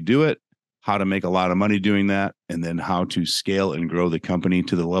 why you do it, how to make a lot of money doing that, and then how to scale and grow the company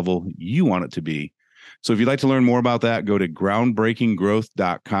to the level you want it to be. So if you'd like to learn more about that, go to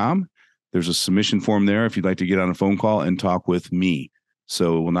groundbreakinggrowth.com. There's a submission form there if you'd like to get on a phone call and talk with me.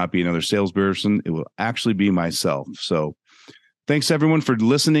 So it will not be another salesperson. It will actually be myself. So thanks everyone for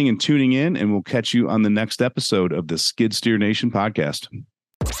listening and tuning in, and we'll catch you on the next episode of the Skid Steer Nation podcast.